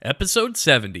Episode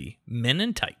 70, Men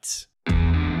in Tights.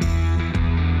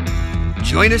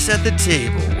 Join us at the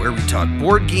table where we talk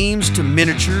board games to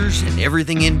miniatures and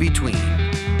everything in between.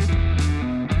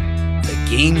 The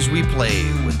Games We Play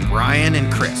with Brian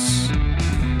and Chris.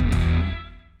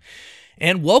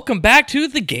 And welcome back to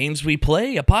The Games We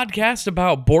Play, a podcast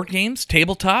about board games,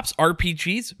 tabletops,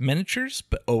 RPGs, miniatures,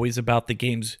 but always about the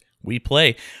games we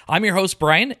play. I'm your host,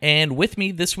 Brian, and with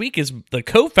me this week is the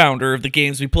co-founder of The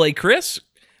Games We Play, Chris.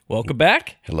 Welcome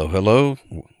back. Hello.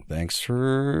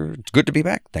 It's good to be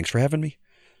back. Thanks for having me.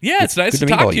 Yeah, it's nice to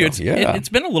talk to you. It's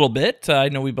been a little bit. I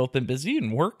know we've both been busy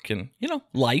and work and,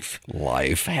 life.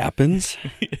 Life happens.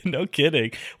 No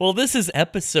kidding. Well, this is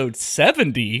episode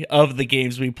 70 of The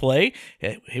Games We Play.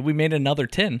 Hey, we made another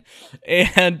 10.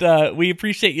 And we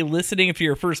appreciate you listening. If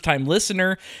you're a first-time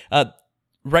listener,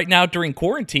 right now during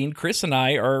quarantine, Chris and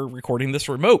I are recording this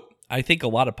remote. I think a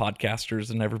lot of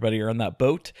podcasters and everybody are on that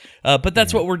boat, but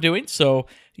that's what we're doing. So,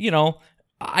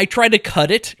 I try to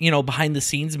cut it, behind the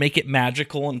scenes, make it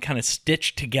magical and kind of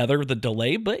stitch together the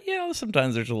delay. But,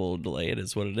 sometimes there's a little delay. It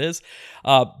is what it is.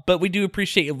 But we do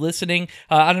appreciate you listening.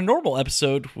 On a normal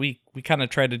episode, we kind of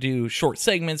try to do short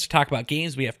segments, talk about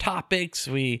games. We have topics.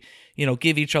 We,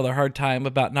 give each other a hard time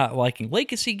about not liking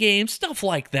legacy games, stuff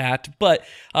like that. But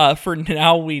for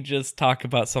now, we just talk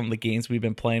about some of the games we've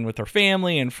been playing with our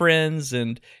family and friends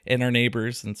and our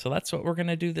neighbors. And so that's what we're going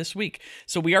to do this week.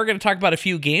 So we are going to talk about a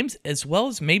few games as well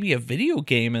as maybe a video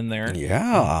game in there.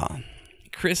 Yeah.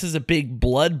 Chris is a big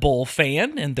Blood Bowl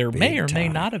fan, and there may or may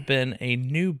not have been a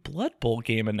new Blood Bowl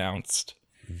game announced.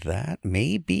 That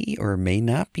may be or may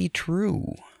not be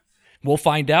true. We'll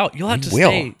find out. You'll have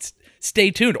to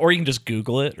stay tuned, or you can just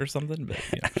Google it or something.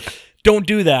 But don't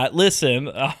do that.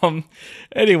 Listen.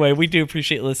 Anyway, we do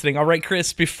appreciate listening. All right,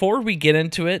 Chris, before we get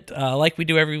into it, like we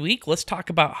do every week, let's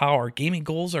talk about how our gaming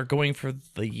goals are going for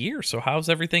the year. So how's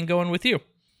everything going with you?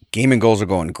 Gaming goals are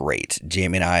going great.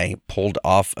 Jamie and I pulled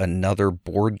off another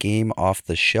board game off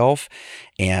the shelf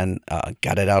and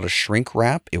got it out of shrink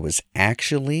wrap. It was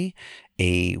actually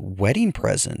a wedding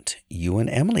present you and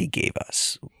Emily gave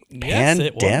us. Yes,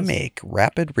 Pandemic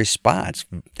Rapid Response.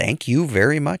 Thank you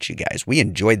very much, you guys. We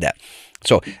enjoyed that.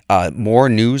 So more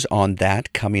news on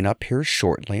that coming up here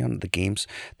shortly on the games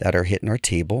that are hitting our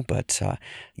table. But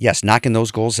yes, knocking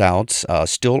those goals out.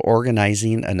 Still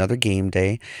organizing another game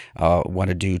day. Want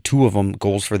to do two of them,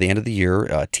 goals for the end of the year.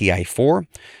 TI4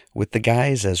 with the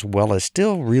guys, as well as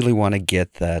still really want to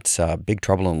get that Big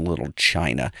Trouble in Little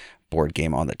China board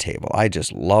game on the table. I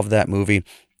just love that movie.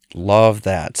 Love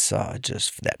that,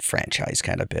 just that franchise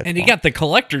kind of bit. And you got the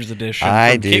collector's edition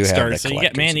from Kickstarter, so you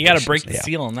got to break the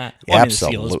seal on that. Well,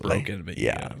 Absolutely. The seal is broken, but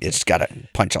it's got to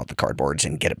punch out the cardboards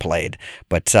and get it played.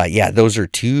 But those are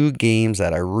two games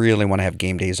that I really want to have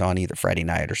game days on, either Friday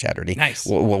night or Saturday. Nice.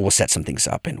 We'll set some things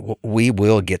up, and we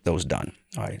will get those done.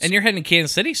 All right. And you're heading to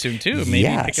Kansas City soon, too. Maybe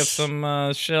pick up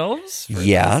some shelves?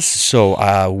 Yes.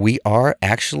 So we are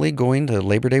actually going to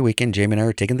Labor Day weekend. Jamie and I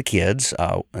are taking the kids,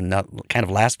 kind of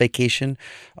last vacation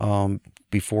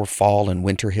before fall and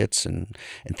winter hits and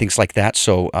things like that.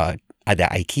 So the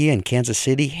IKEA in Kansas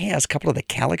City has a couple of the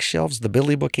Kallax shelves. The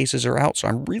Billy bookcases are out, so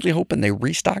I'm really hoping they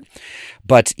restock.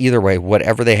 But either way,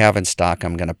 whatever they have in stock,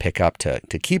 I'm going to pick up to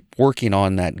keep working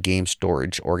on that game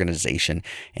storage organization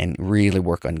and really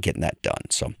work on getting that done.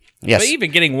 So yes. But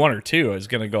even getting one or two is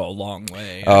going to go a long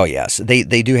way. Oh, yes. They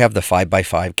do have the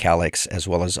 5x5 Kallax as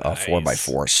well as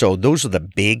 4x4. So those are the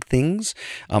big things.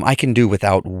 I can do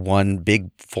without one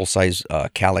big full-size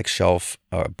Kallax shelf,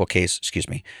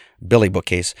 Billy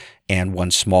bookcase, and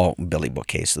one small Billy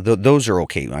bookcase. Those are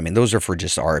okay. I mean, those are for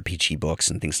just RPG books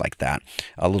and things like that,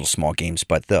 little small games.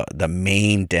 But the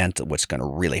main dent, what's going to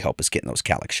really help is getting those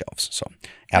Kallax shelves. So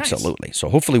absolutely. Nice. So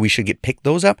hopefully we should pick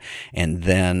those up and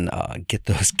then get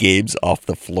those games off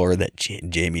the floor that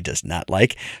Jamie does not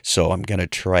like. So I'm going to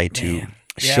try to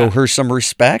show her some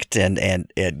respect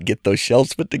and get those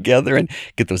shelves put together and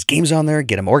get those games on there,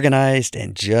 get them organized,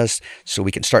 and just so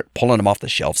we can start pulling them off the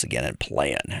shelves again and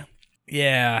playing.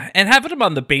 Yeah, and having them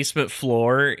on the basement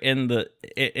floor in the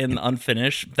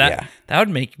unfinished, that would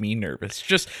make me nervous.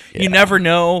 Just you never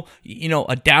know,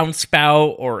 a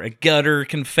downspout or a gutter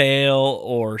can fail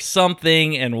or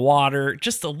something, and water,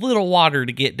 just a little water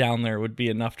to get down there would be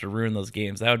enough to ruin those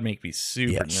games. That would make me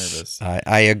super nervous.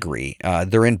 I agree.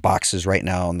 They're in boxes right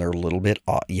now, and they're a little bit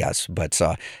but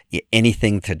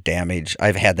anything to damage.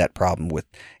 I've had that problem with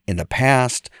in the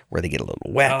past where they get a little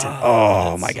wet.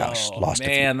 Lost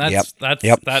man, a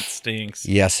few. That stinks.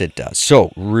 Yes, it does.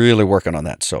 So really working on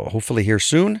that. So hopefully here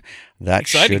soon, that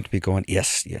should be going.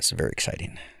 Yes, very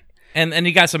exciting. And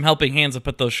you got some helping hands to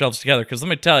put those shelves together, because let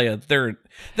me tell you, they're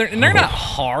They're not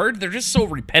hard. They're just so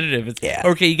repetitive. It's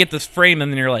okay. You get this frame,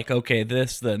 and then you're like, okay,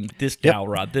 then this dowel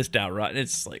rod, this dowel rod. And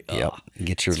it's like,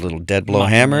 Get your little dead blow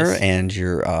hammer and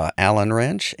your Allen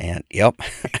wrench, and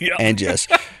and just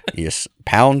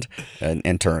pound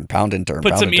and turn, pound and turn.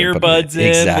 Put some earbuds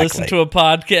in, listen to a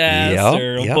podcast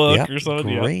or a book or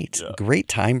something. Great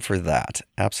time for that.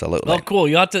 Absolutely. Well, cool.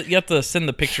 You have to send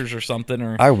the pictures or something,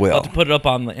 or I will. I'll have to put it up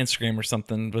on the Instagram or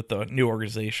something with the new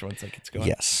organization once it gets going.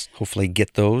 Yes. Hopefully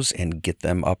get those and get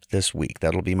them up this week.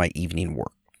 That'll be my evening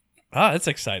work. Ah, that's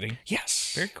exciting.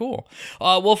 Yes. Very cool.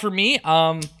 Well, for me,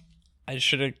 I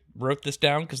should have wrote this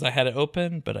down because I had it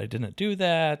open, but I didn't do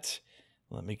that.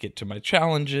 Let me get to my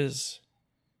challenges.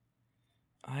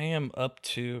 I am up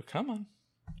to... Come on.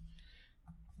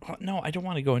 Oh, no, I don't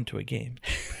want to go into a game.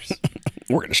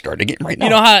 We're going to start a game right now. You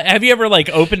know how... Have you ever,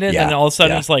 opened it and all of a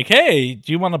sudden it's like, hey,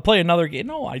 do you want to play another game?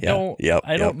 No, I don't.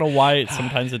 I don't know why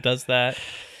sometimes it does that.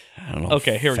 I don't know.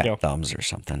 Okay, here we go. Thumbs or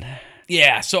something.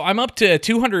 Yeah, so I'm up to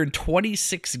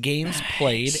 226 games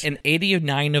played, and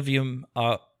 89 of them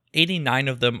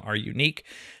are unique.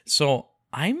 So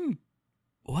I'm,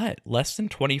 less than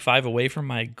 25 away from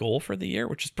my goal for the year,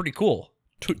 which is pretty cool.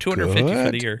 250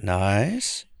 for the year.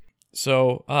 Nice.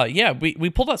 So, we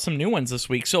pulled out some new ones this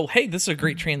week. So, hey, this is a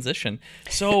great transition.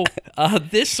 So,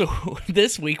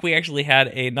 this week we actually had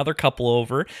another couple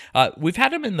over. We've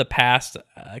had them in the past.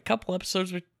 A couple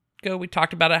episodes ago, we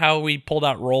talked about it, how we pulled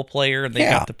out Role Player, and they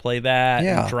got to play that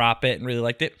and drop it and really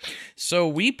liked it. So,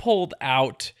 we pulled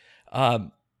out...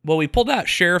 we pulled out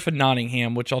Sheriff of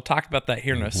Nottingham, which I'll talk about that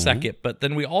here in a second. But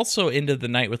then we also ended the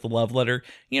night with a love letter.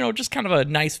 Just kind of a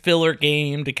nice filler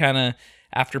game to kind of,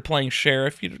 after playing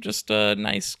Sheriff, just a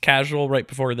nice casual right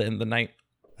before the end of the night.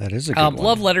 That is a good one.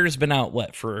 Love letter has been out,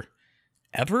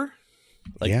 forever?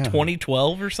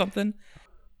 2012 or something?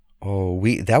 Oh,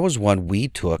 that was one we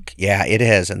took. Yeah, it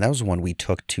has. And that was one we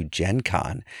took to Gen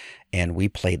Con. And we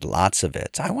played lots of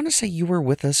it. I want to say you were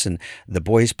with us, and the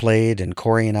boys played, and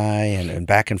Corey and I, and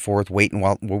back and forth, waiting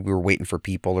while we were waiting for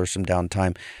people or some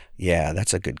downtime. Yeah,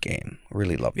 that's a good game.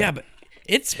 Really love that. Yeah, but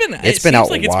it's been out. It's been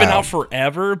out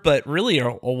forever, but really a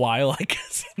while. I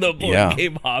guess the board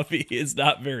game hobby is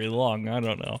not very long. I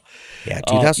don't know. Yeah,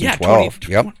 2012.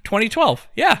 2012.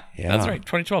 Yeah, that's right.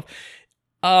 2012.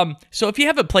 So if you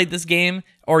haven't played this game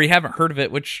or you haven't heard of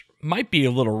it, which might be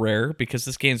a little rare because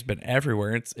this game's been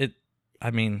everywhere.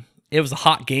 It was a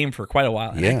hot game for quite a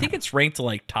while. And I think it's ranked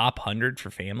to top 100 for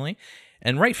family,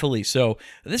 and rightfully so.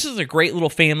 This is a great little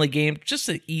family game, just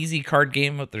an easy card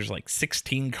game. But there's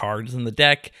 16 cards in the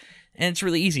deck, and it's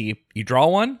really easy. You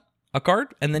draw a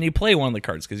card, and then you play one of the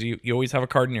cards because you always have a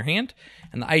card in your hand.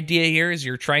 And the idea here is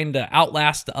you're trying to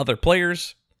outlast the other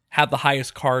players, have the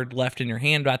highest card left in your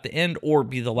hand at the end, or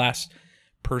be the last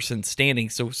person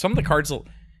standing. So some of the cards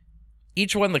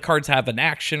each one of the cards have an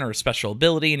action or a special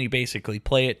ability, and you basically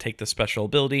play it, take the special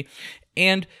ability,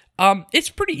 and it's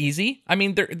pretty easy. I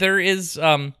mean, there's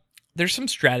some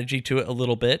strategy to it a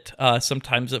little bit.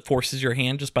 Sometimes it forces your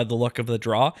hand just by the luck of the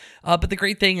draw. But the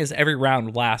great thing is every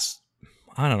round lasts,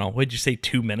 I don't know, would you say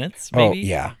 2 minutes? Maybe? Oh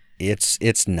yeah,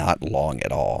 it's not long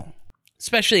at all.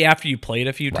 Especially after you play it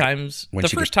a few times.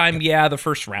 The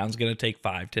first round's going to take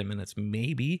 5-10 minutes,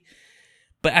 maybe.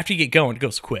 But after you get going, it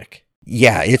goes quick.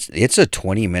 Yeah, it's a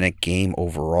 20-minute game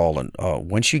overall, and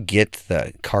once you get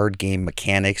the card game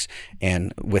mechanics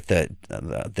and with the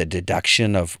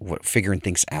deduction of figuring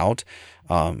things out,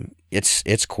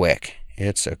 it's quick.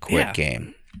 It's a quick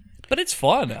game, but it's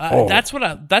fun. That's what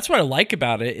I like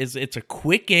about it is it's a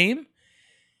quick game.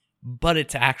 But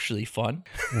it's actually fun.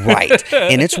 Right.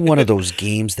 And it's one of those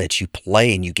games that you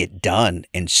play and you get done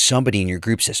and somebody in your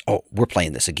group says, oh, we're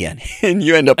playing this again. And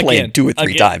you end up playing 2 or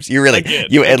 3 times. You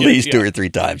at least 2 or 3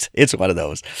 times. It's one of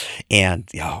those. And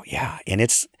and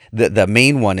it's the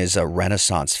main one is a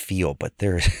Renaissance feel, but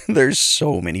there's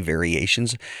so many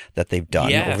variations that they've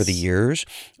done over the years.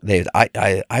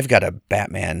 I've got a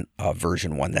Batman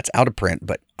version one that's out of print,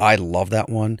 but I love that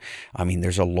one. I mean,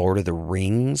 there's a Lord of the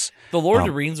Rings. The Lord of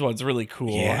the Rings one's really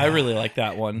cool. Yeah. I really like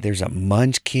that one. There's a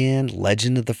Munchkin,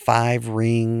 Legend of the Five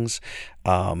Rings,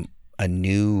 a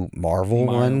new Marvel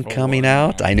one coming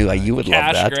out. I knew you would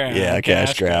love that. Grab. Yeah,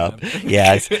 Cash Grab.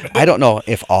 Yeah, I don't know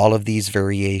if all of these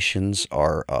variations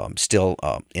are still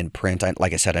in print.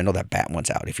 Like I said, I know that Bat one's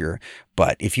out. If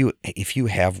you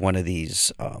have one of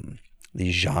these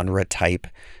genre type.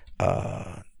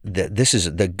 This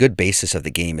is the good basis of the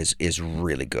game is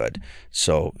really good.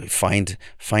 So find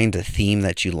a theme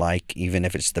that you like, even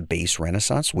if it's the base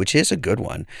Renaissance, which is a good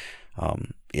one.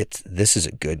 This is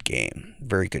a good game,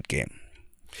 very good game.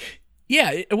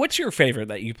 Yeah, what's your favorite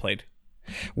that you played?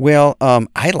 Well,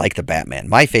 I like the Batman.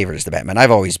 My favorite is the Batman.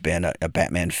 I've always been a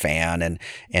Batman fan,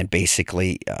 and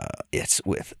basically, it's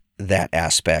with that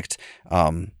aspect.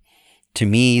 To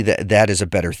me, that is a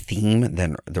better theme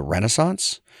than the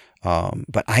Renaissance.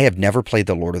 But I have never played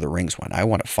the Lord of the Rings one. I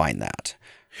want to find that.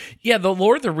 Yeah, the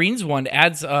Lord of the Rings one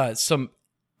adds some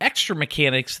extra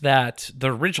mechanics that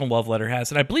the original Love Letter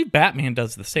has, and I believe Batman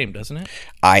does the same, doesn't it?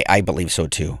 I believe so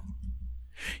too.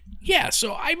 Yeah,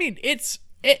 so I mean,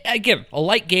 again, a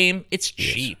light game. It's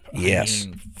cheap. Yes. I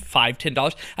mean,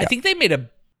 $5-10. I think they made a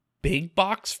big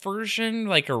box version,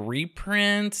 like a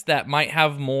reprint that might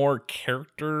have more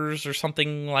characters or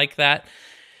something like that.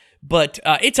 But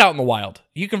it's out in the wild.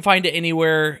 You can find it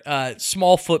anywhere.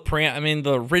 Small footprint. I mean,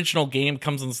 the original game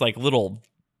comes in this like little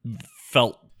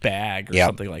felt bag or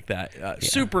something like that.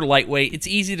 Super lightweight. It's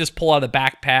easy to just pull out of the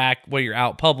backpack while you're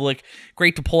out public.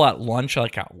 Great to pull out lunch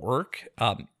like at work.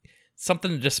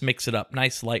 Something to just mix it up.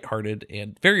 Nice, lighthearted,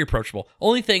 and very approachable.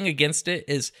 Only thing against it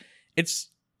is it's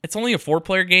only a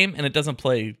 4-player game, and it doesn't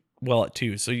play well at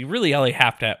 2. So you really only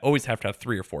always have to have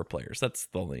 3 or 4 players. That's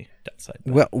the only downside.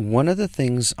 Well, one of the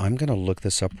things, I'm going to look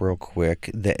this up real quick.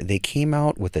 They came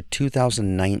out with a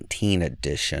 2019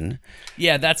 edition.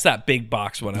 Yeah, that's that big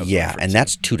box one. And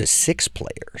that's 2 to 6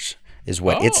 players is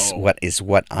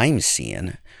what I'm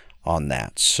seeing on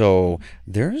that. So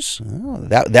there's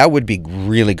that would be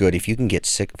really good if you can get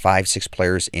 5-6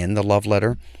 players in the Love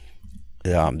Letter.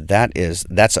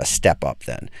 That's a step up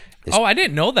then. I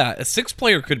didn't know that. A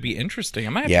 6-player could be interesting. I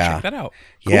might have to check that out.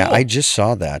 Cool. Yeah, I just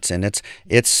saw that, and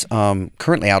it's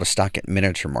currently out of stock at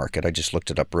Miniature Market. I just looked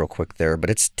it up real quick there,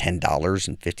 but it's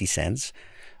 $10.50.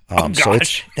 So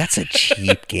that's a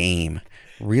cheap game.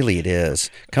 Really, it is.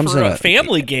 Comes for in a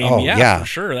family game, for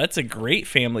sure. That's a great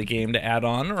family game to add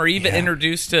on, or even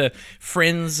introduce to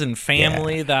friends and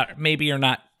family that maybe are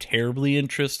not terribly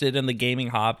interested in the gaming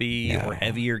hobby or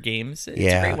heavier games. It's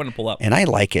a great one to pull up. And I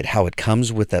like it how it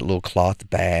comes with that little cloth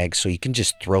bag, so you can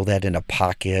just throw that in a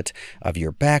pocket of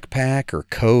your backpack or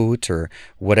coat or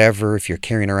whatever. If you're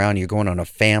carrying around, you're going on a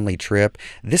family trip.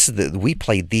 We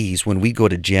played these when we go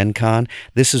to Gen Con.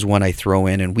 This is one I throw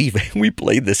in, and we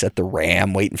played this at the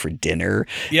Ram waiting for dinner.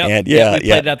 Yep. And we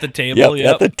played at the table.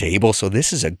 At the table. So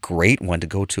this is a great one to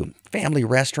go to. Family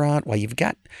restaurant while you've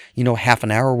got half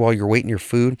an hour while you're waiting your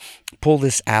food. Pull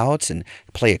this out and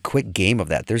play a quick game of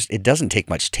that. It doesn't take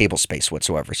much table space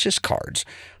whatsoever. It's just cards.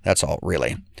 That's all,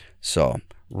 really. So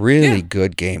really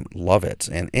good game. Love it.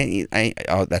 And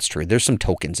that's true. There's some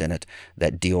tokens in it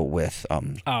that deal with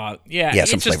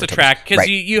it's just a track because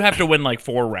you have to win like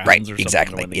 4 rounds or something.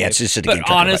 Exactly. It's just a game.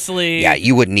 Honestly,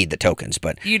 you wouldn't need the tokens,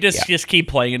 but you just keep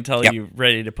playing until you're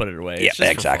ready to put it away. Yeah,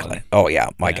 exactly. Oh yeah,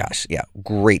 my gosh. Yeah,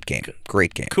 great game.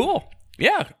 Great game. Cool.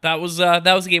 Yeah, that was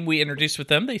a game we introduced with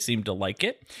them. They seemed to like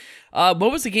it.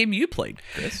 What was the game you played,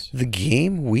 Chris? The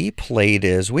game we played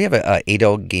is, we have a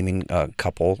Adel gaming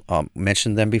couple.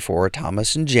 Mentioned them before,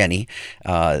 Thomas and Jenny.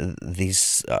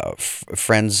 These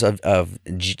friends of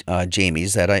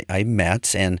Jamie's that I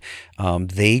met, and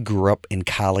they grew up in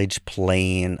college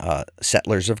playing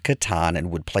Settlers of Catan and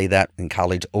would play that in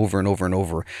college over and over and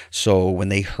over. So when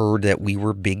they heard that we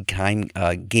were big-time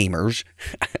gamers,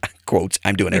 quotes,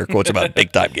 I'm doing air quotes about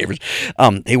big-time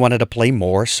gamers, they wanted to play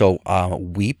more. So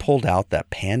we pulled out that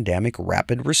Pandemic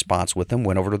Rapid Response with them,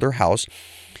 went over to their house,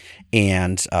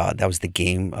 and that was the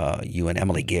game you and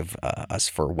Emily gave us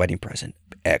for a wedding present.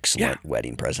 Excellent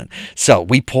wedding present. So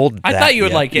we pulled that. I thought you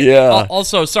would like it. Yeah.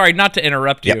 Also, sorry, not to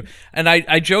interrupt you, and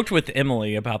I joked with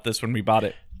Emily about this when we bought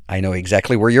it. I know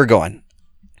exactly where you're going.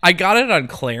 I got it on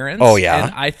clearance. Oh, yeah?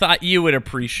 And I thought you would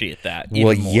appreciate that. Well,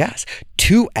 more. Yes.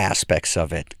 2 aspects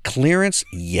of it. Clearance,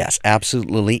 yes,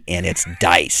 absolutely. And it's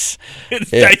dice. It's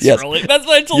dice rolling. That's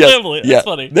what I told Emily. That's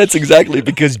funny. That's exactly,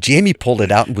 because Jamie pulled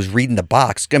it out and was reading the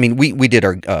box. I mean, we did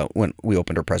our, when we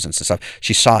opened our presents and stuff,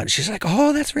 she saw it and she's like,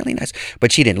 oh, that's really nice.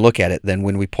 But she didn't look at it. Then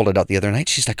when we pulled it out the other night,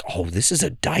 she's like, oh, this is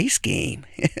a dice game.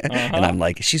 And I'm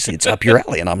like, she said, it's up your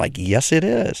alley. And I'm like, yes, it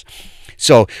is.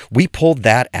 So we pulled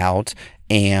that out.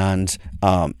 And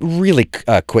really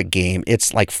quick game.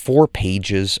 It's like 4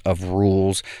 pages of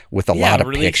rules with a lot of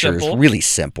really pictures. Simple. Really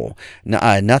simple.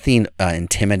 Nothing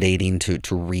intimidating to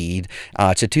read.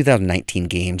 It's a 2019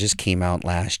 game. Just came out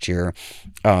last year.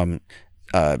 2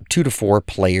 to 4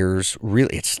 players.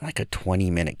 Really, it's like a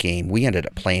 20-minute game. We ended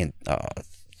up playing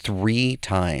 3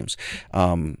 times.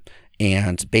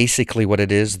 And basically what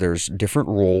it is, there's different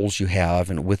roles you have,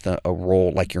 and with a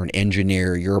role, like you're an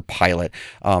engineer, you're a pilot,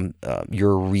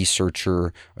 you're a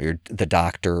researcher, or you're the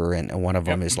doctor, and one of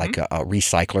them is like a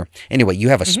recycler. Anyway, you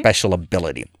have a special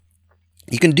ability.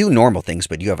 You can do normal things,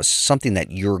 but you have something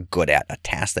that you're good at, a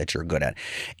task that you're good at.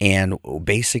 And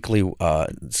basically,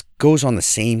 this goes on the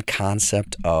same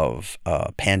concept of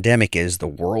pandemic is the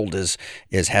world is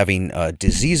having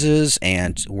diseases,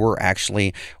 and we're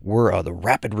the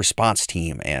rapid response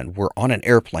team, and we're on an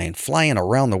airplane flying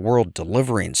around the world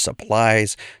delivering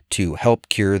supplies to help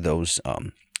cure those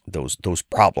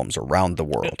problems around the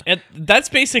world. And that's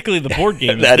basically the board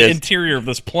game. That the is. interior of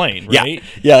this plane, right?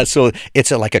 Yeah. So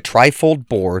it's like a trifold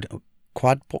board.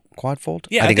 Quadfold?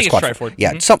 Yeah, I think it's trifold.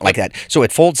 Yeah, something like that. So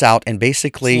it folds out, and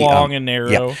basically it's long and narrow.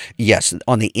 Yeah, yes.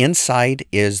 On the inside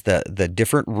is the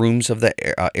different rooms of the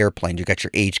airplane. You got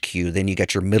your HQ, then you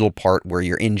got your middle part where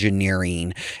your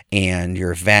engineering and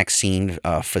your vaccine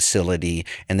facility,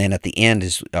 and then at the end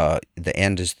is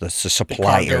the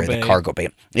supply area, the cargo bay.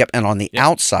 Yep. And on the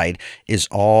outside is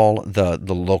all the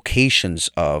locations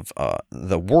of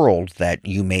the world that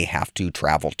you may have to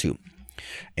travel to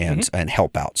and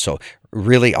help out. So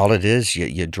really, all it is,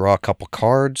 you draw a couple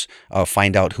cards,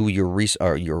 find out who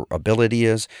your ability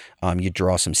is. You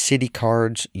draw some city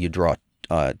cards. You draw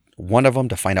one of them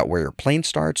to find out where your plane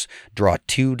starts. Draw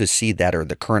two to see that are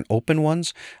the current open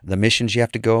ones, the missions you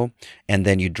have to go, and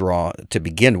then you draw, to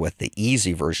begin with, the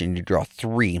easy version. You draw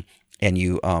three, and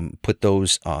you put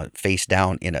those face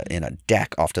down in a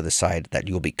deck off to the side that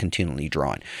you'll be continually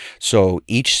drawing. So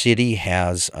each city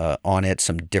has on it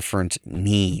some different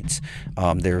needs.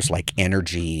 There's like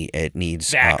energy. It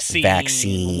needs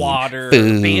vaccine, water,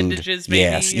 food, bandages,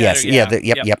 maybe?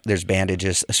 Yep. There's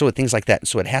bandages. So things like that.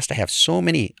 So it has to have so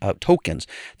many tokens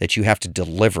that you have to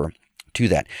deliver to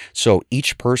that. So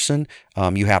each person,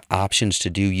 you have options to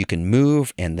do. You can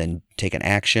move and then take an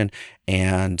action.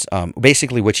 And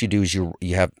basically what you do is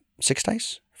you have 6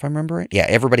 dice, if I remember right. Yeah,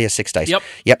 everybody has 6 dice.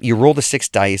 Yep. You roll the 6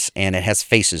 dice, and it has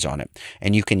faces on it.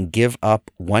 And you can give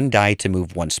up 1 die to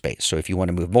move 1 space. So if you want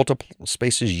to move multiple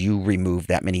spaces, you remove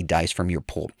that many dice from your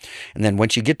pool. And then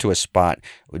once you get to a spot,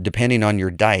 depending on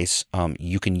your dice,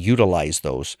 you can utilize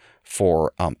those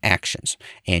for actions,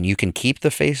 and you can keep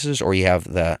the faces, or you have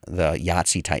the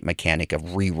Yahtzee type mechanic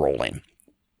of re-rolling.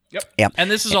 Yep. And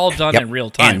this is all done in real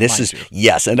time. And this is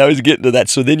yes, and I was getting to that.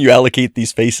 So then you allocate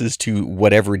these faces to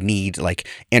whatever need, like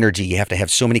energy. You have to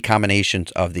have so many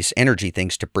combinations of these energy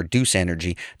things to produce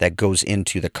energy that goes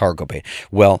into the cargo bay.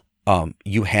 Well,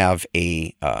 you have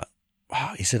is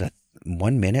it a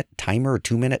 1 minute timer or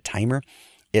 2 minute timer?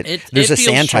 There's a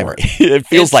sand timer. It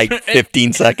feels like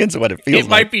 15 seconds. What it feels like. It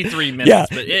might be 3 minutes,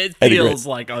 but it feels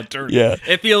like a turn. Yeah.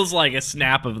 It feels like a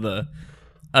snap of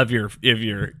your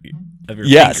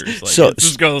yes. fingers. Like, so it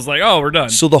just goes like, oh, we're done.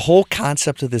 So the whole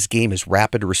concept of this game is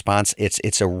rapid response.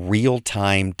 It's a real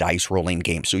time dice rolling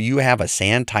game. So you have a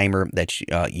sand timer that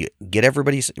you get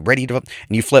everybody ready to, and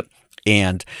you flip,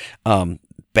 and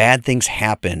bad things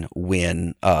happen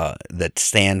when the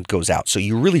sand goes out. So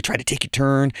you really try to take your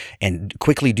turn and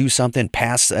quickly do something,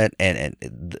 pass that, and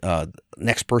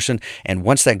next person. And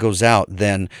once that goes out,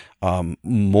 then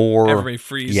everybody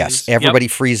freezes. Yes, everybody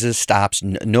freezes, stops.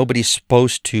 Nobody's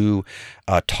supposed to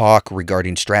talk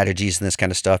regarding strategies and this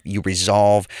kind of stuff. You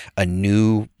resolve a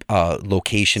new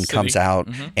location City. Comes out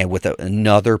and with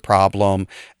another problem,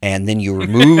 and then you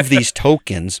remove these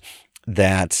tokens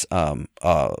that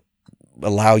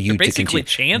allow you to continue.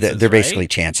 Chances, they're basically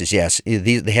chances. Yes,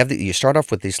 they have. You start off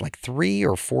with these like 3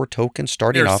 or 4 tokens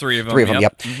starting There's off. 3 of them. 3 of them.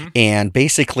 Yep. Mm-hmm. And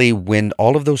basically, when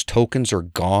all of those tokens are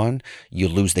gone, you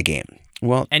lose the game.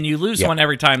 Well, and you lose one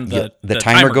every time the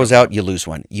timer goes out. You lose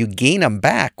one. You gain them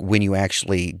back when you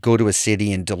actually go to a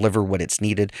city and deliver what it's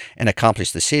needed and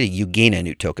accomplish the city. You gain a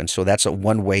new token. So that's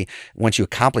one way. Once you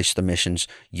accomplish the missions,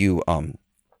 you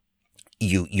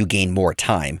gain more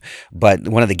time. But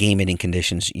one of the game ending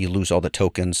conditions, you lose all the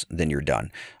tokens, then you're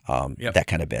done. That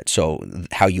kind of bit. So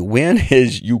how you win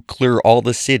is you clear all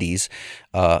the cities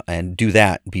and do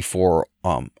that before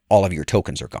all of your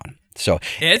tokens are gone. So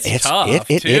it's tough,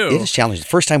 too. It is challenging. The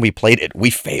first time we played it, we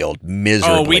failed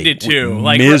miserably. Oh, we did too.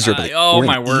 Miserably.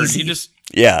 My word. Easy. You just...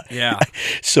 Yeah.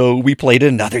 So we played it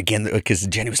another again because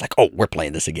Jenny was like, "Oh, we're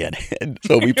playing this again." And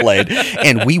so we played,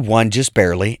 and we won just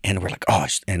barely. And we're like, "Oh,"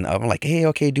 and I'm like, "Hey,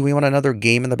 okay, do we want another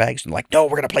game in the bag?" And like, "No,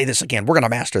 we're gonna play this again. We're gonna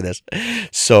master this."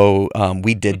 So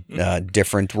we did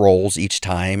different roles each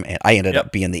time, and I ended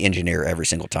up being the engineer every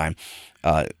single time.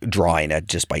 Drawing it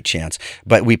just by chance,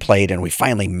 but we played and we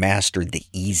finally mastered the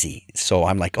easy. So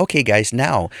I'm like, okay, guys,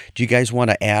 now do you guys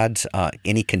want to add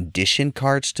any condition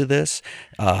cards to this?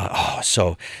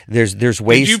 So there's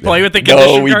ways. Did you play with the condition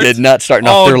cards? No, we did not. Starting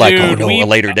off, they're like, dude, a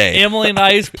later day. Emily and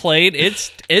I's played.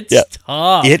 It's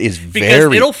tough. It is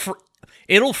because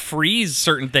it'll freeze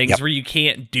certain things Yep. where you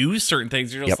can't do certain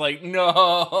things. You're just Yep. like,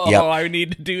 no, Yep. I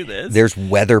need to do this. There's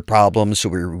weather problems, so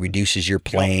it reduces your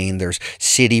plane. There's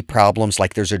city problems,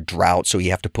 like there's a drought, so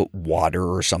you have to put water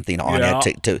or something on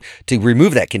it to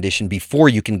remove that condition before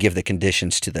you can give the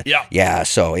conditions to the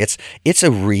So it's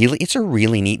a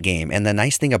really neat game. And the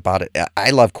nice thing about it,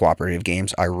 I love cooperative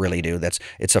games. I really do.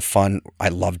 It's a fun. I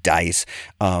love dice.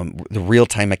 The real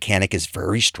time mechanic is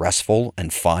very stressful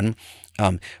and fun.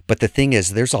 But the thing is,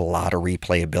 there's a lot of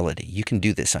replayability. You can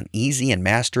do this on easy and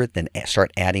master it, then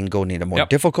start going into more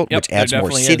difficult, which adds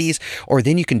more cities. Or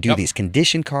then you can do these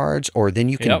condition cards, or then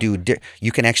you can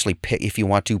you can actually pick, if you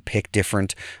want to, pick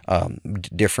different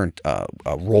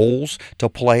roles to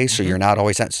play. So you're not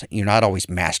always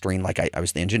mastering, like I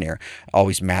was the engineer,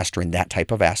 always mastering that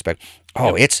type of aspect.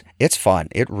 Oh, it's fun.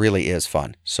 It really is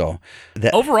fun. So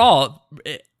overall.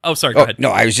 Oh, sorry, go ahead.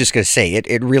 No, I was just going to say,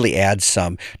 it really adds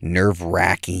some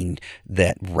nerve-wracking,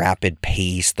 that rapid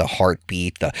pace, the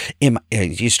heartbeat,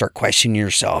 you start questioning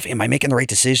yourself, am I making the right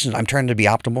decisions? I'm trying to be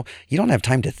optimal. You don't have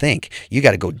time to think. You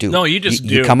got to go do. No, you just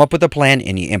do. You come up with a plan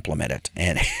and you implement it.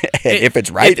 And if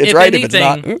it's right, it's right. If it's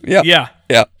not,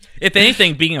 yeah. If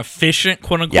anything, being efficient,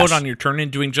 quote unquote, on your turn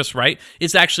and doing just right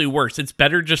is actually worse. It's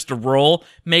better just to roll,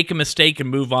 make a mistake, and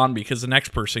move on, because the next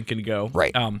person can go.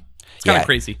 Right. It's kind of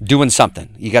crazy. Doing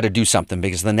something. You got to do something,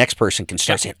 because the next person can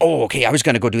start saying, oh, okay, I was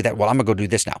going to go do that. Well, I'm going to go do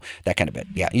this now. That kind of bit.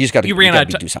 Yeah, you just got to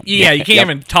do something. Yeah, you can't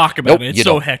even talk about it. It's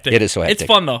so hectic. It is so hectic. It's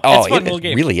fun, though. Oh, it's a fun little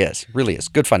game. Really is.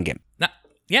 Good fun game. Not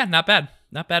bad.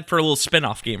 Not bad for a little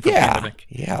spin-off game from Pandemic.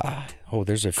 Yeah. Oh,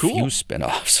 there's a few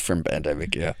spin-offs from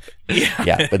Pandemic, yeah.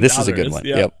 But this is a good one.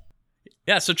 Yeah. Yep.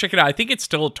 Yeah, so check it out. I think it's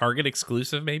still a Target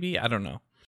exclusive, maybe. I don't know.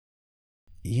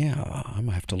 Yeah, I'm going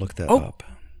to have to look that up.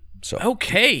 So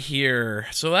okay, here.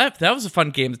 So that was a fun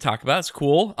game to talk about. It's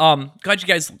cool. Glad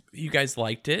you guys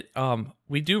liked it.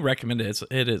 We do recommend it.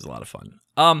 It is a lot of fun.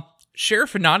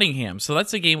 Sheriff of Nottingham. So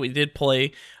that's a game we did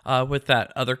play with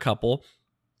that other couple.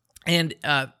 And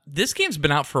this game's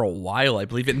been out for a while, I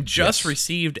believe, and just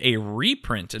received a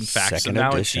reprint, in fact. Second so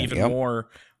now edition, it's even more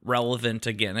relevant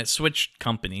again. It switched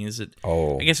companies.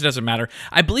 I guess it doesn't matter.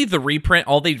 I believe the reprint,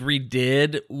 all they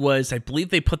redid was, I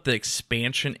believe they put the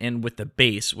expansion in with the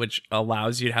base, which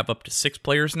allows you to have up to 6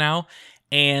 players now.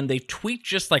 And they tweaked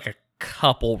just like a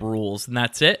couple rules, and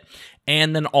that's it.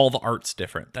 And then all the art's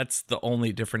different. That's the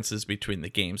only differences between the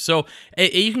games. So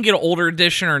you can get an older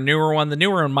edition or a newer one. The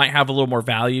newer one might have a little more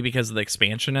value because of the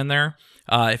expansion in there.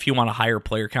 If you want a higher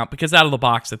player count, because out of the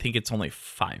box, I think it's only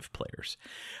 5 players.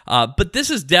 But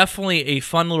this is definitely a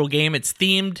fun little game. It's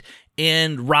themed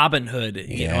in Robin Hood.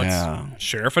 You know, it's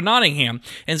Sheriff of Nottingham.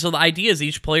 And so the idea is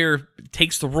each player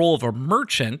takes the role of a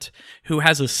merchant who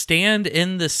has a stand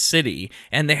in the city,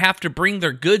 and they have to bring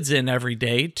their goods in every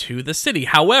day to the city.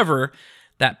 However,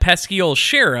 that pesky old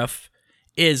sheriff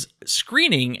is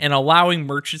screening and allowing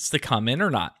merchants to come in or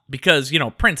not. Because,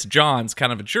 Prince John's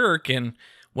kind of a jerk, and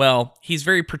well, he's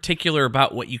very particular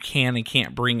about what you can and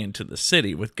can't bring into the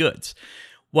city with goods.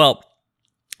 Well,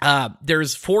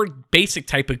 there's 4 basic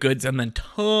type of goods and then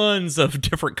tons of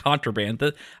different contraband.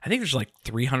 I think there's like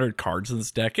 300 cards in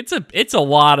this deck. It's a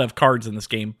lot of cards in this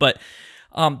game, but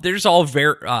there's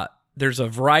a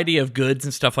variety of goods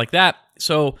and stuff like that.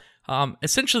 So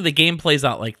essentially the game plays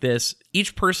out like this.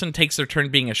 Each person takes their turn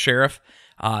being a sheriff.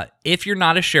 If you're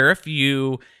not a sheriff,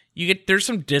 there's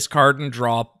some discard and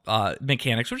draw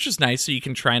mechanics, which is nice. So you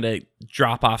can try to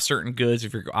drop off certain goods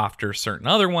if you're after certain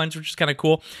other ones, which is kind of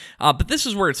cool. But this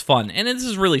is where it's fun. And this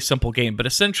is a really simple game. But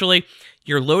essentially,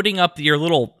 you're loading up you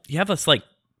have this like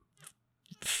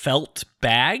felt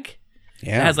bag.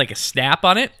 Yeah. It has like a snap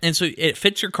on it. And so it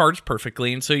fits your cards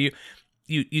perfectly. And so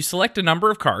you select a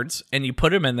number of cards and you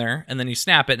put them in there and then you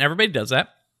snap it. And everybody does that.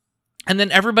 And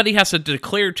then everybody has to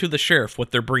declare to the sheriff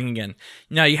what they're bringing in.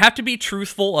 Now, you have to be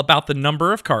truthful about the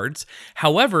number of cards.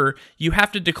 However, you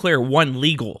have to declare one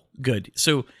legal good.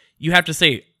 So you have to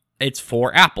say it's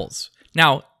 4 apples.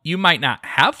 Now, you might not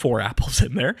have 4 apples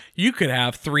in there. You could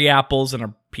have 3 apples and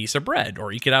a piece of bread,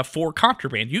 or you could have 4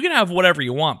 contraband. You can have whatever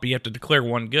you want, but you have to declare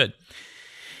one good.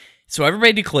 So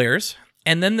everybody declares,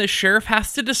 and then the sheriff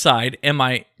has to decide, am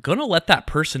I going to let that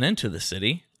person into the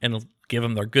city and give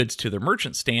them their goods to their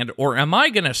merchant stand, or am I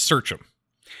going to search them?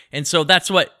 And so that's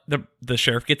what the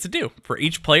sheriff gets to do. For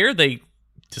each player, they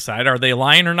decide, are they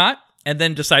lying or not, and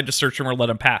then decide to search them or let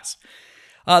them pass.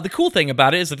 The cool thing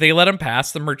about it is if they let them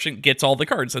pass, the merchant gets all the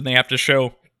cards, and they have to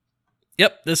show,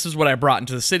 yep, this is what I brought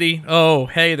into the city. Oh,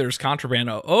 hey, there's contraband.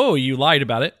 Oh, you lied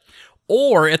about it.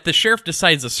 Or if the sheriff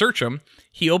decides to search them,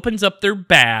 he opens up their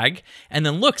bag and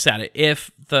then looks at it.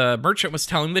 If the merchant was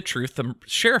telling the truth, the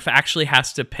sheriff actually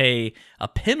has to pay a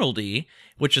penalty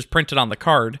which is printed on the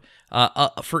card,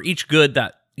 for each good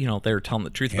that they were telling the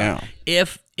truth about.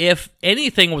 If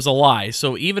anything was a lie,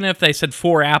 so even if they said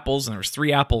 4 apples and there's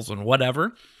 3 apples and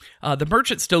whatever, the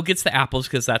merchant still gets the apples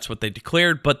because that's what they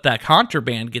declared, but that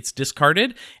contraband gets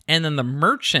discarded, and then the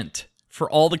merchant, for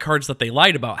all the cards that they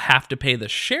lied about, have to pay the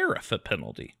sheriff a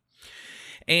penalty.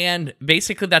 And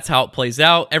basically that's how it plays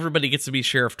out. Everybody gets to be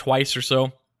sheriff twice or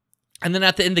so. And then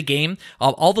at the end of the game,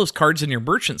 all those cards in your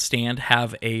merchant stand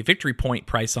have a victory point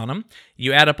price on them.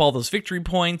 You add up all those victory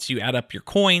points, you add up your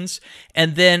coins,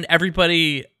 and then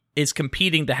everybody is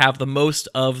competing to have the most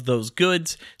of those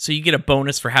goods. So you get a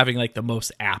bonus for having like the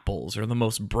most apples or the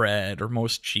most bread or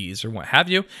most cheese or what have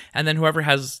you. And then whoever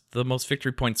has the most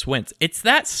victory points wins. It's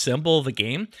that simple of a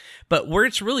game, but where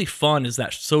it's really fun is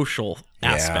that social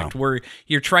aspect where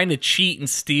you're trying to cheat and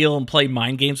steal and play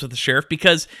mind games with the sheriff,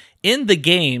 because in the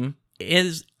game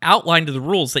is outlined to the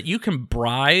rules that you can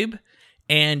bribe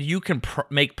and you can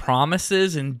make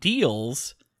promises and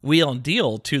deals, wheel and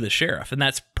deal, to the sheriff, and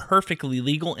that's perfectly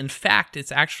legal. In fact,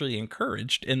 it's actually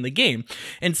encouraged in the game.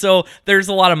 And so there's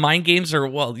a lot of mind games, or,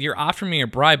 well, you're offering me a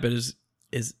bribe, but is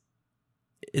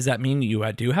that mean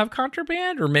you do have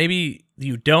contraband, or maybe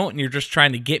you don't and you're just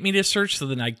trying to get me to search so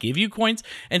then I give you coins?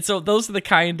 And so those are the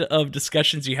kind of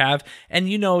discussions you have. And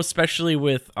especially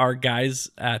with our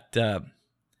guys at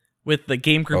with the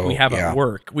game group we have at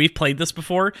work, we've played this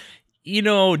before.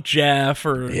 Jeff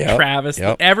or Travis,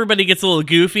 everybody gets a little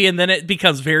goofy, and then it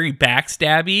becomes very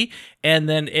backstabby, and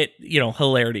then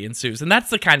hilarity ensues. And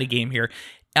that's the kind of game here.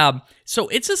 So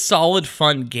it's a solid,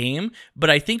 fun game,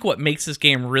 but I think what makes this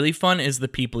game really fun is the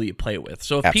people you play with.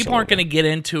 So if people aren't going to get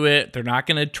into it, they're not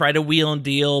going to try to wheel and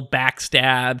deal,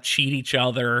 backstab, cheat each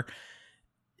other,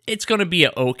 it's going to be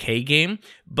an okay game.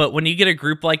 But when you get a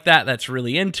group like that that's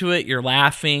really into it, you're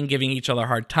laughing, giving each other a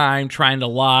hard time, trying to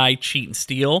lie, cheat, and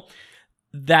steal,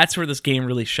 that's where this game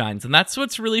really shines. And that's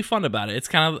what's really fun about it. It's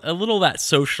kind of a little that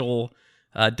social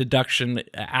deduction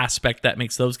aspect that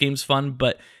makes those games fun,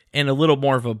 but in a little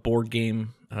more of a board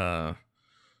game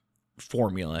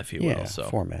formula, if you will. So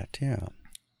format,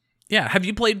 Yeah, have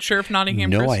you played Sheriff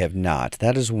Nottingham? No, Chris? I have not.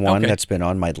 That is one that's been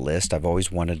on my list. I've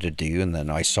always wanted to do, and then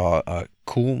I saw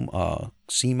Cool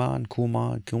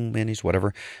Minis,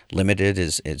 whatever, Limited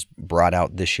is brought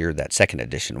out this year, that second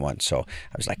edition one. So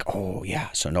I was like, oh yeah.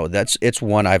 So no, it's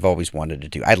one I've always wanted to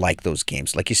do. I like those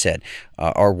games. Like you said,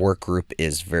 our work group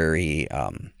is very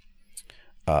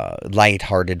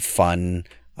lighthearted, fun.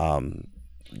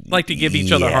 Like to give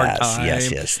each other a hard time.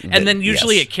 Yes. And then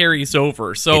usually it carries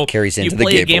over. So it carries into you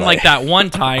play a game like that one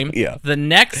time. Yeah. The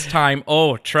next time,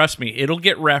 trust me, it'll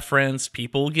get referenced.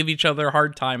 People will give each other a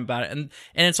hard time about it. And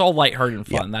it's all lighthearted and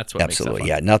fun. That's what absolutely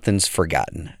makes it fun. Nothing's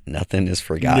forgotten. Nothing is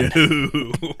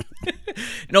forgotten.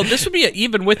 No, this would be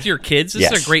even with your kids.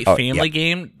 This is a great family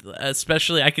game.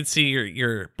 Especially, I could see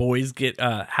your boys get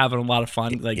having a lot of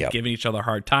fun, giving each other a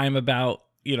hard time about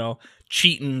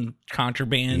cheating,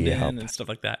 contraband, and stuff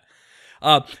like that.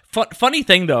 Funny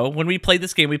thing though, when we played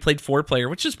this game, we played 4-player,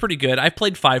 which is pretty good. I've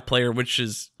played 5-player, which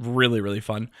is really, really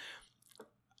fun.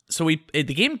 So the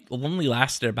game only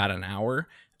lasted about an hour.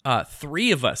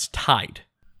 3 of us tied.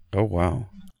 Oh wow!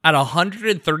 At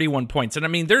 131 points, and I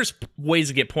mean, there's ways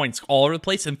to get points all over the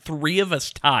place, and 3 of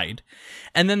us tied.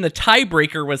 And then the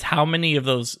tiebreaker was how many of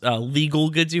those legal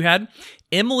goods you had.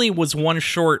 Emily was one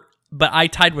short, but I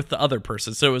tied with the other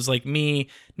person. So it was like me,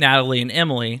 Natalie, and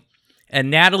Emily. And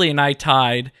Natalie and I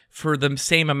tied for the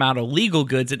same amount of legal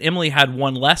goods, and Emily had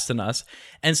one less than us.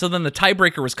 And so then the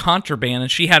tiebreaker was contraband,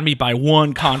 and she had me by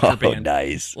 1 contraband. Oh,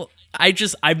 nice. Well,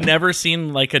 I've never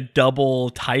seen like a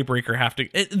double tiebreaker have to...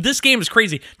 This game is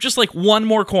crazy. Just like one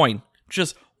more coin.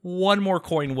 Just one more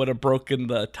coin would have broken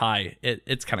the tie.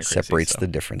 It's kind of crazy. Separates the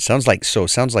difference. Sounds like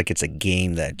it's a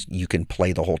game that you can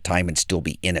play the whole time and still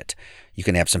be in it. You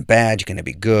can have some bad, you can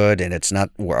be good, and it's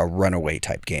not a runaway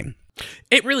type game.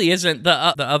 It really isn't. The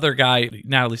other guy,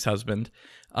 Natalie's husband,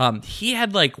 he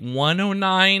had like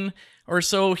 109 or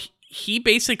so. He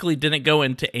basically didn't go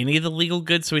into any of the legal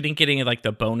goods, so he didn't get any of like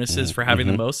the bonuses for having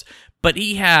the most. But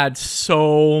he had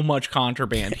so much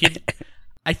contraband.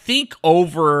 I think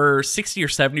over 60 or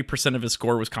 70% of his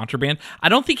score was contraband. I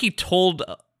don't think he told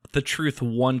the truth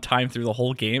one time through the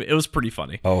whole game. It was pretty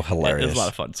funny. Oh, hilarious. It was a lot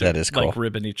of fun too. That is cool. Like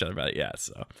ribbing each other about it. Yeah.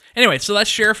 So anyway, so that's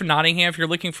Sheriff of Nottingham. If you're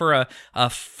looking for a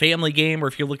family game, or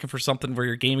if you're looking for something for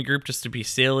your gaming group just to be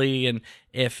silly, and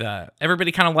if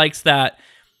everybody kind of likes that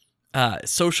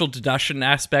social deduction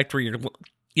aspect where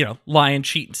you're lying,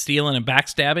 cheating, stealing, and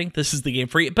backstabbing, this is the game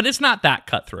for you. But it's not that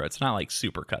cutthroat. It's not like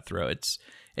super cutthroat.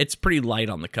 It's pretty light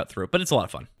on the cutthroat, but it's a lot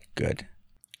of fun. Good.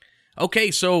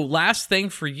 Okay, so last thing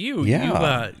for you.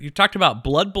 Yeah. You talked about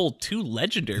Blood Bowl 2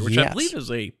 Legendary, which I Yes. believe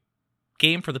is a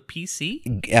game for the PC?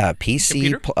 PC,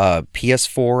 Computer?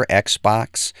 PS4,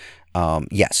 Xbox.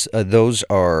 Yes, those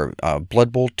are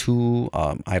Blood Bowl 2.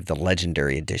 I have the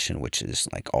Legendary Edition, which is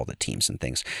like all the teams and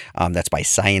things. That's by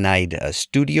Cyanide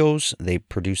Studios. They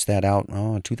produced that out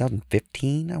in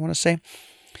 2015, I want to say.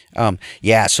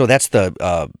 Yeah, so that's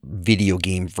the video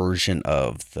game version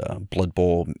of the Blood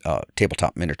Bowl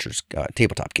tabletop miniatures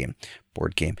tabletop game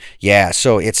board game. Yeah,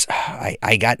 so it's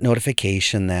I got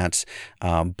notification that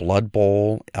Blood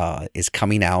Bowl is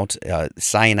coming out.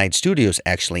 Cyanide Studios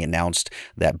actually announced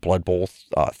that Blood Bowl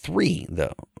 3,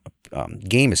 the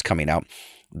game, is coming out.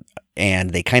 And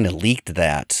they kind of leaked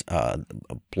that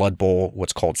Blood Bowl,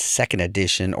 what's called second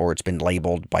edition, or it's been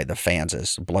labeled by the fans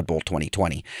as Blood Bowl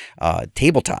 2020,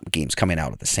 tabletop games coming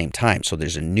out at the same time. So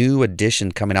there's a new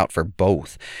edition coming out for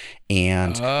both.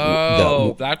 And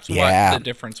that's what the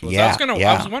difference was. Yeah,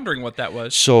 I was wondering what that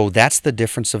was. So that's the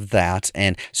difference of that.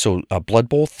 And so Blood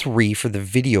Bowl 3 for the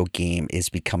video game is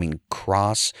becoming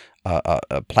cross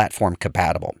platform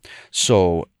compatible.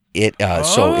 So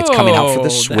so it's coming out for the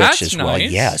Switch as well. Nice.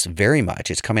 Yes, very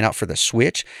much. It's coming out for the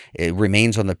Switch. It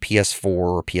remains on the PS4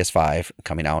 or PS5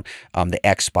 coming out, the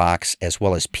Xbox, as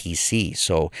well as PC.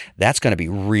 So that's going to be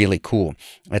really cool.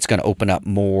 It's going to open up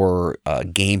more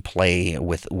gameplay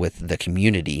with the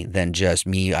community than just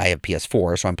me. I have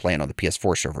PS4, so I'm playing on the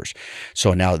PS4 servers.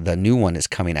 So now the new one is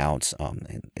coming out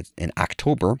in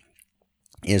October.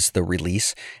 Is the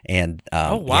release, and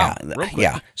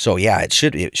so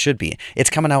it should be. It's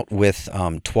coming out with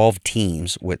 12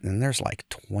 teams, and there's like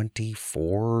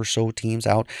 24 or so teams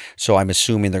out. So I'm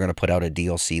assuming they're going to put out a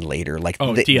DLC later, like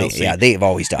DLC. They've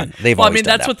always done.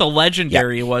 That's what the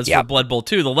Legendary was for Blood Bowl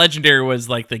 2. The Legendary was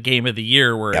like the game of the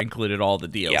year, where it included all the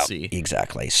DLC. Yep,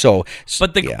 exactly. So,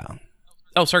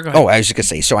 Oh, sorry, go ahead. Oh, I was just going to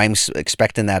say, so I'm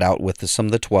expecting that out with some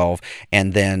of the 12.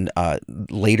 And then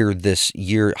later this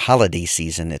year, holiday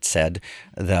season, it said,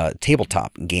 the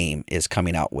tabletop game is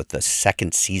coming out with the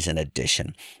second season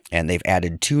edition. And they've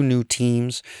added 2 new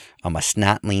teams, a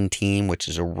Snotling team, which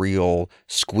is a real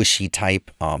squishy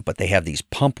type, but they have these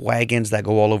pump wagons that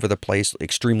go all over the place,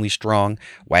 extremely strong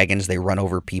wagons. They run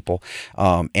over people.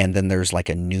 And then there's like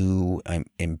a new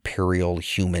Imperial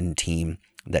human team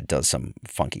that does some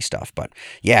funky stuff. But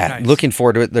yeah, nice. Looking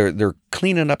forward to it. They're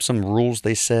cleaning up some rules,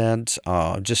 they said,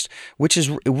 which is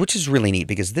really neat,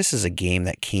 because this is a game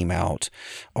that came out,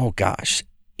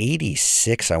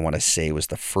 86, I want to say, was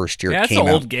the first year it came out. Yeah, it's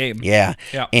an old game. Yeah.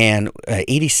 And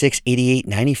 86, 88,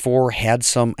 94 had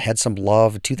some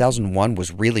love. 2001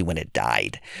 was really when it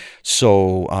died.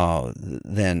 So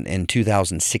then in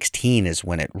 2016 is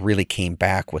when it really came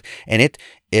back with, and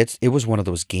it was one of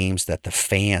those games that the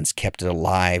fans kept it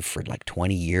alive for like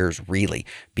 20 years, really,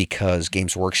 because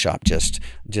Games Workshop just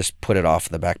put it off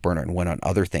in the back burner and went on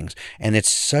other things. And it's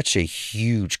such a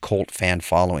huge cult fan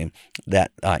following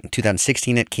that in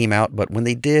 2016 it came out, but when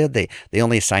they did, they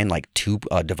only assigned like 2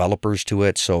 developers to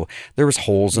it, so there was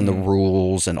holes in the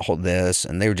rules and all this,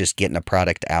 and they were just getting a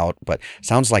product out. But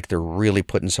sounds like they're really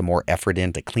putting some more effort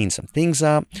in to clean some things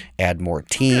up, add more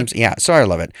teams. Yeah, so I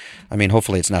love it. I mean,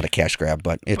 hopefully it's not a cash grab,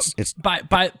 but it's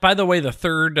by the way, the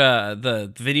third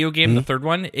the video game, the third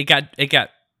one, it got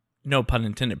no pun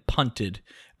intended, punted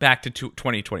back to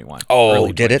 2021.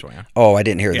 Oh, did it? Oh, I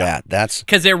didn't hear that. That's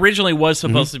because it originally was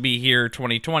supposed to be here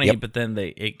 2020, but then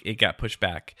it got pushed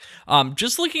back.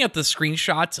 Just looking at the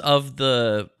screenshots of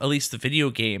at least the video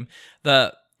game,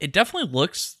 it definitely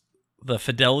looks, the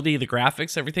fidelity, the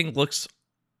graphics, everything looks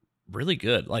really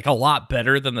good. Like a lot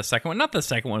better than the second one. Not the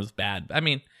second one was bad. I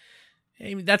mean,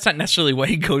 that's not necessarily why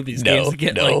you go to these games to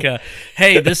get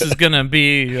hey, this is gonna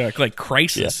be like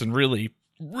Crisis and really,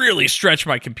 really stretch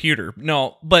my computer.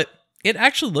 No, but it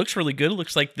actually looks really good. It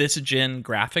looks like this gen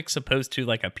graphics opposed to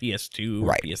like a PS2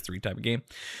 or PS3 type of game.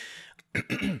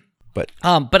 But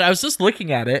I was just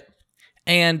looking at it,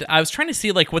 and I was trying to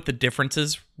see like what the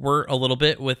differences were a little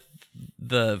bit with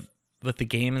the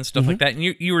game and stuff like that. And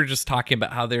you were just talking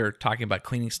about how they're talking about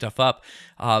cleaning stuff up.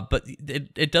 But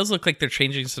it does look like they're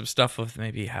changing some stuff with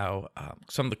maybe how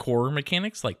some of the core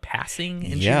mechanics, like passing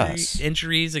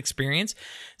injuries experience.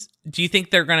 Do you think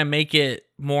they're going to make it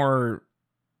more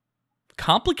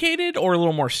complicated or a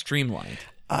little more streamlined?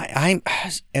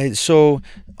 So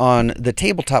on the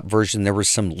tabletop version, there were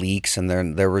some leaks, and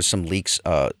then there were some leaks,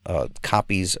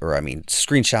 screenshots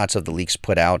of the leaks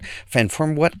put out. And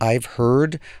from what I've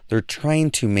heard, they're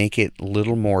trying to make it a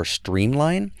little more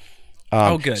streamlined.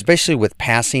 Good. Especially with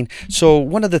passing. So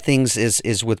one of the things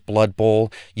is with Blood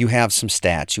Bowl, you have some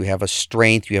stats. You have a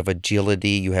strength, you have agility,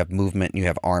 you have movement, and you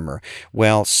have armor.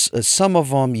 Well, some of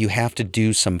them you have to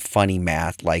do some funny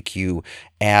math, like you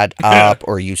add up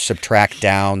or you subtract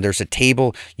down. There's a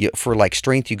table for like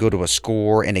strength. You go to a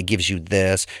score and it gives you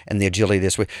this, and the agility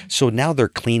this way. So now they're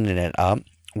cleaning it up.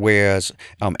 Whereas,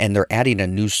 and they're adding a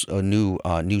new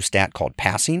stat called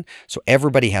passing. So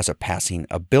everybody has a passing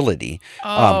ability.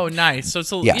 Oh, nice. So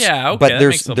it's yes, yeah, okay. But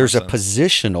there's a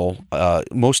positional.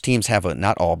 Most teams have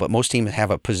not all, but most teams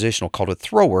have a positional called a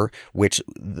thrower, which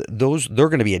they're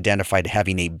going to be identified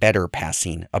having a better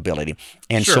passing ability.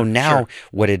 And so now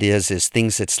what it is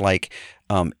things that's like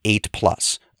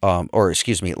 8+. Or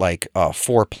excuse me, like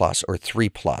 4+ or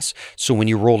 3+. So when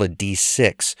you roll a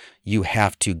d6, you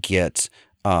have to get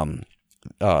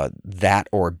that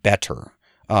or better.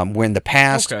 When the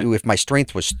past, if my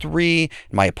strength was 3,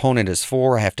 my opponent is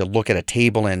 4, I have to look at a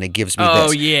table and it gives me this.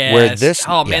 Oh,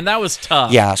 yeah. Man, that was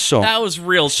tough. Yeah, so that was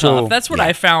real tough. That's what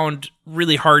I found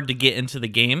really hard to get into the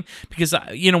game because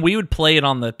we would play it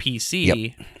on the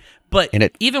PC, but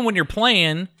even when you're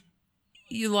playing,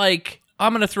 you like,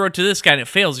 I'm going to throw it to this guy and it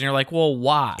fails. And you're like, well,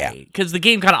 why? Because the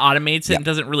game kind of automates it and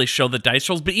doesn't really show the dice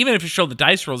rolls. But even if it showed the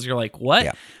dice rolls, you're like, what?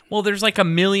 Yeah. Well, there's like a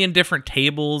million different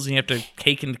tables and you have to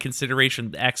take into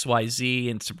consideration the X, Y, Z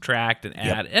and subtract and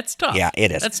add. It's tough. Yeah, it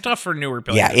is. That's tough for newer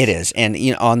players. Yeah, it is. And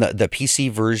on the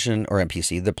PC version, or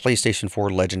MPC, the PlayStation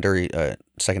 4 Legendary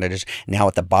Second Edition, now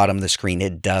at the bottom of the screen,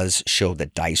 it does show the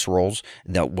dice rolls,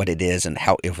 what it is and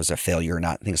how it was a failure or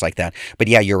not, things like that. But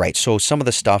yeah, you're right. So some of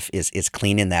the stuff is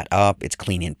cleaning that up. It's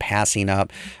cleaning passing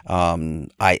up. I'm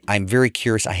very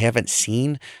curious. I haven't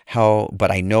seen how,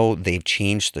 but I know they've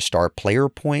changed the star player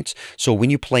points. So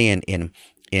when you play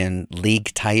in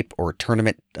league type or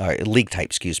tournament league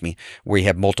type, where you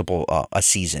have multiple a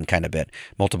season kind of bit,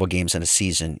 multiple games in a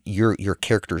season, your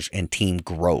characters and team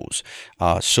grows.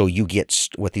 So you get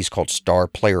what these called star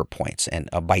player points, and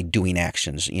by doing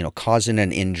actions, causing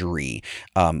an injury,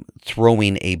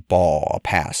 throwing a ball, a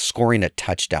pass, scoring a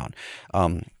touchdown.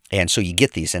 And so you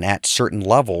get these, and at certain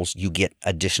levels, you get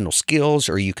additional skills,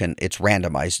 or it's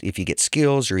randomized if you get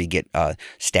skills, or you get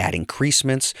stat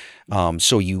increasements.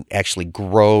 So you actually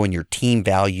grow, and your team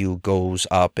value goes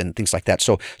up, and things like that.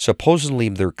 So supposedly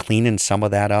they're cleaning some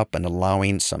of that up and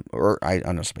allowing some, or I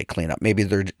don't know, somebody clean up. Maybe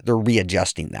they're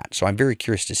readjusting that. So I'm very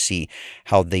curious to see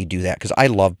how they do that, because I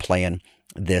love playing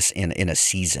this in a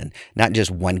season, not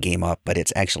just one game up, but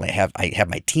it's actually I have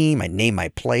my team, I name my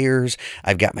players,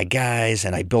 I've got my guys,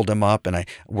 and I build them up, and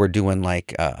we're doing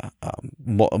like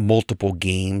multiple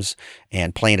games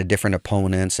and playing to different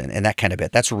opponents and that kind of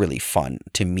bit. That's really fun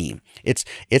to me.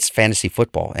 It's fantasy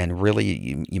football, and really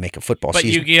you make a football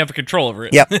season. But you have control over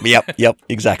it. Yep,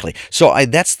 exactly. So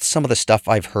that's some of the stuff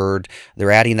I've heard.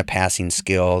 They're adding a passing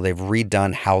skill. They've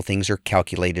redone how things are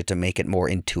calculated to make it more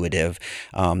intuitive.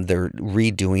 They're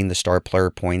redoing the star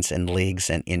player points and leagues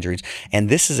and injuries. And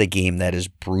this is a game that is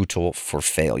brutal for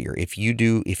failure. If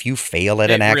you fail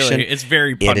at an action, it's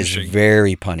very punishing. It is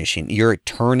very punishing. Your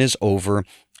turn is over,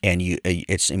 and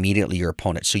it's immediately your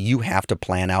opponent. So you have to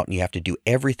plan out, and you have to do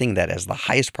everything that has the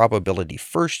highest probability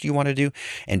first you want to do,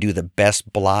 and do the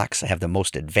best blocks, have the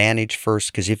most advantage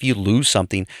first, because if you lose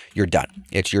something, you're done.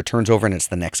 It's your turn's over, and it's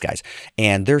the next guy's.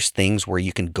 And there's things where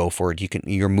you can go for it.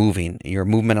 You're moving. Your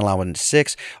movement allowance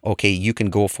 6. Okay, you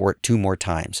can go for it 2 more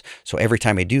times. So every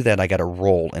time I do that, I got to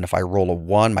roll. And if I roll a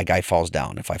 1, my guy falls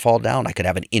down. If I fall down, I could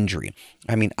have an injury.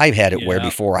 I mean, I've had it where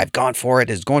before I've gone for it,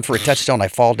 is going for a touchdown, I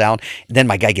fall down, then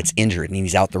my guy gets injured and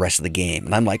he's out the rest of the game,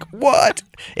 and I'm like, what?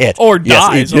 Or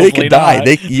dies. They can die.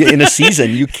 In a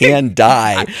season, you can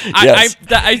die.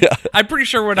 I'm pretty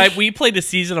sure when we played a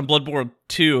season of Bloodborne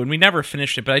 2, and we never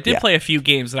finished it, but I did play a few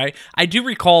games, and I do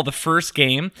recall the first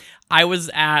game. I was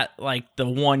at like the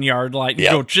 1 yard line.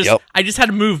 I just had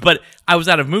to move, but I was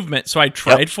out of movement, so I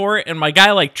tried for it, and my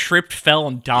guy like tripped, fell,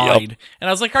 and died. And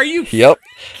I was like, "Are you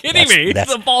kidding me?"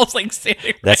 The ball's like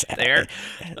standing right there.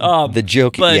 The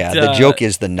joke, the joke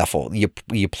is the Nuffle.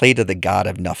 You play to the god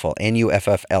of Nuffle.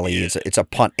 Nuffle. It's a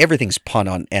pun. Everything's pun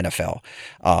on NFL.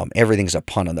 Everything's a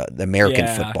pun on the American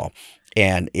football.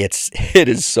 And it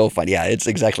is so fun. Yeah, it's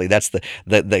exactly, that's the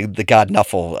god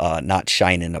Nuffle not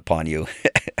shining upon you.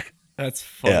 That's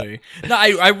funny. Yeah. No,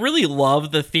 I really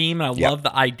love the theme. And I love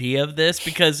the idea of this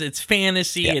because it's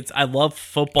fantasy. Yeah. I love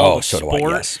football, so sport, do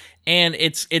I, yes. And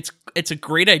it's a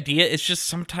great idea. It's just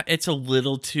sometimes it's a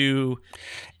little too.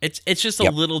 It's just a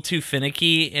little too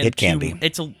finicky, and it can be.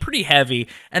 It's pretty heavy,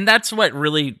 and that's what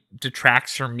really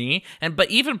detracts from me. But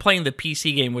even playing the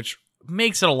PC game, which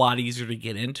makes it a lot easier to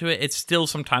get into it. It's still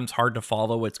sometimes hard to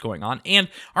follow what's going on. And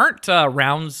aren't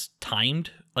rounds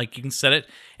timed? Like you can set it.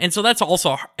 And so that's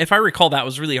also, if I recall, that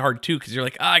was really hard too, because you're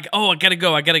like, I gotta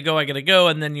go.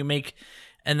 And then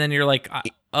you're like,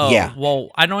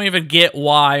 well, I don't even get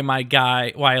why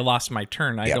I lost my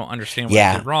turn. I don't understand what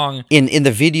I did wrong. In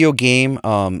the video game,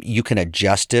 you can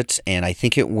adjust it, and I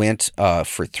think it went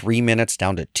for 3 minutes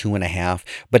down to 2.5.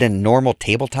 But in normal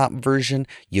tabletop version,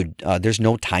 there's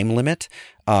no time limit.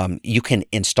 You can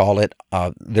install it.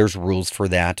 There's rules for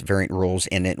that, variant rules.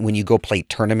 And when you go play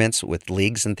tournaments with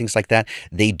leagues and things like that,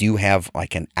 they do have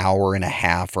like an hour and a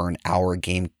half or an hour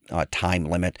game time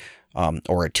limit.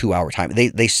 Or a 2-hour time.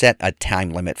 They set a time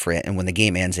limit for it, and when the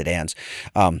game ends, it ends.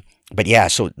 But yeah,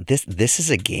 so this is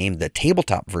a game. The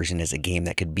tabletop version is a game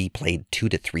that could be played 2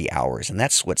 to 3 hours, and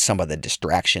that's what some of the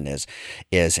distraction is.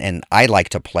 And I like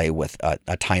to play with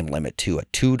a time limit too, a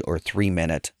 2 or 3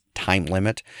 minute time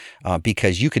limit,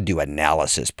 because you could do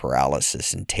analysis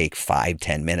paralysis and take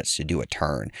 5-10 minutes to do a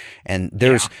turn. And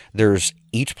there's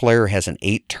each player has an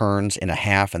 8 turns in a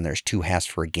half, and there's 2 halves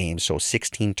for a game, so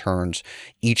 16 turns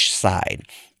each side.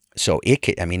 So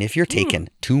if you're taking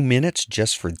 2 minutes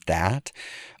just for that,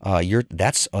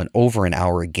 that's over an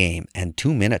hour a game, and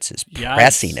 2 minutes is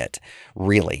pressing it,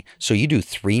 really. So you do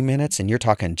 3 minutes, and you're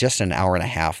talking just an hour and a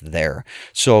half there.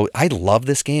 So I love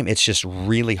this game. It's just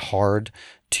really hard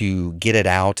to get it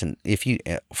out, and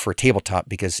for tabletop,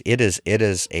 because it is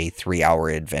a 3-hour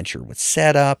adventure with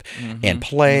setup and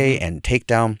play and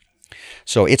takedown.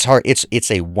 So it's hard. It's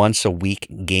a once a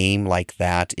week game like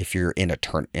that if you're in a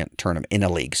tournament, in a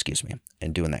league,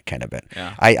 and doing that kind of bit.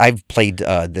 Yeah. I've played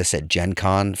this at Gen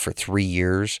Con for 3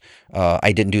 years.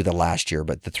 I didn't do the last year,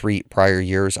 but the 3 prior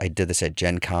years I did this at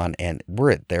Gen Con, and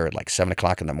we're there at like 7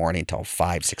 o'clock in the morning until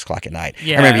 5, 6 o'clock at night.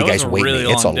 Yeah, I remember you guys waiting.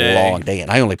 It's a long day,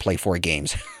 and I only play 4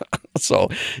 games. So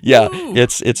yeah,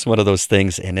 it's one of those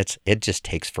things, and it just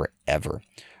takes forever.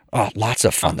 Oh, lots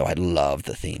of fun though. I love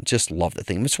the theme. Just love the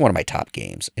theme. It's one of my top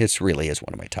games. It really is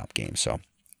one of my top games. So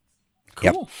cool.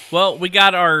 Yep. Well, we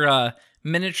got our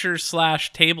miniature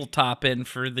 / tabletop in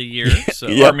for the year. So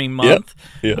Army month.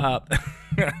 Yep.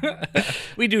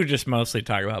 We do just mostly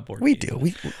talk about board games.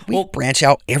 We do. We branch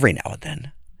out every now and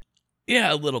then.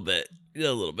 Yeah, a little bit.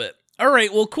 All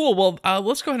right. Well, cool. Well,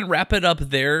 let's go ahead and wrap it up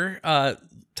there.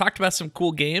 Talked about some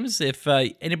cool games. If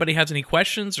anybody has any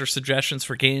questions or suggestions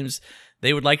for games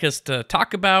they would like us to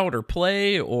talk about or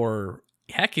play, or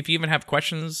heck, if you even have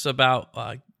questions about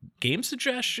game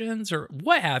suggestions or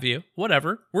what have you,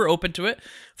 whatever, we're open to it.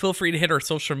 Feel free to hit our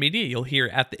social media. You'll hear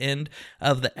at the end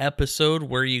of the episode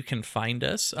where you can find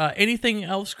us. Anything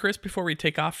else, Chris, before we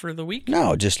take off for the week?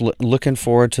 No, just looking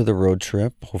forward to the road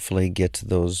trip. Hopefully get to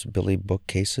those Billy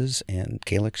bookcases and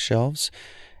Calyx shelves.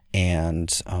 And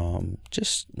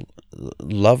just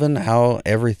loving how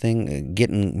everything,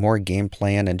 getting more game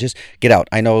plan, and just get out.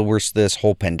 I know we're this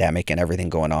whole pandemic and everything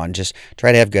going on. Just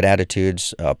try to have good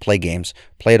attitudes, play games,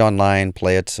 play it online,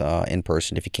 play it in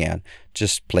person if you can.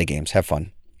 Just play games, have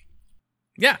fun.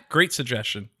 Yeah, great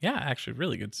suggestion. Yeah, actually,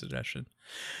 really good suggestion.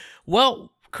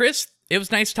 Well, Chris, it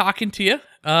was nice talking to you.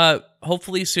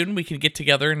 Hopefully soon we can get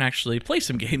together and actually play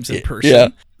some games in person. Yeah.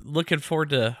 Looking forward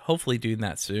to hopefully doing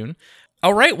that soon.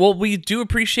 All right, well, we do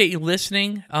appreciate you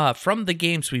listening. From the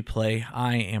games we play,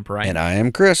 I am Brian. And I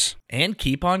am Chris. And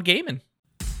keep on gaming.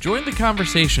 Join the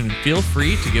conversation and feel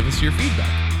free to give us your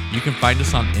feedback. You can find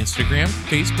us on Instagram,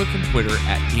 Facebook, and Twitter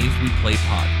at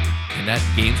GamesWePlayPod and at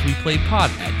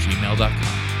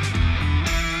GamesWePlayPod@gmail.com.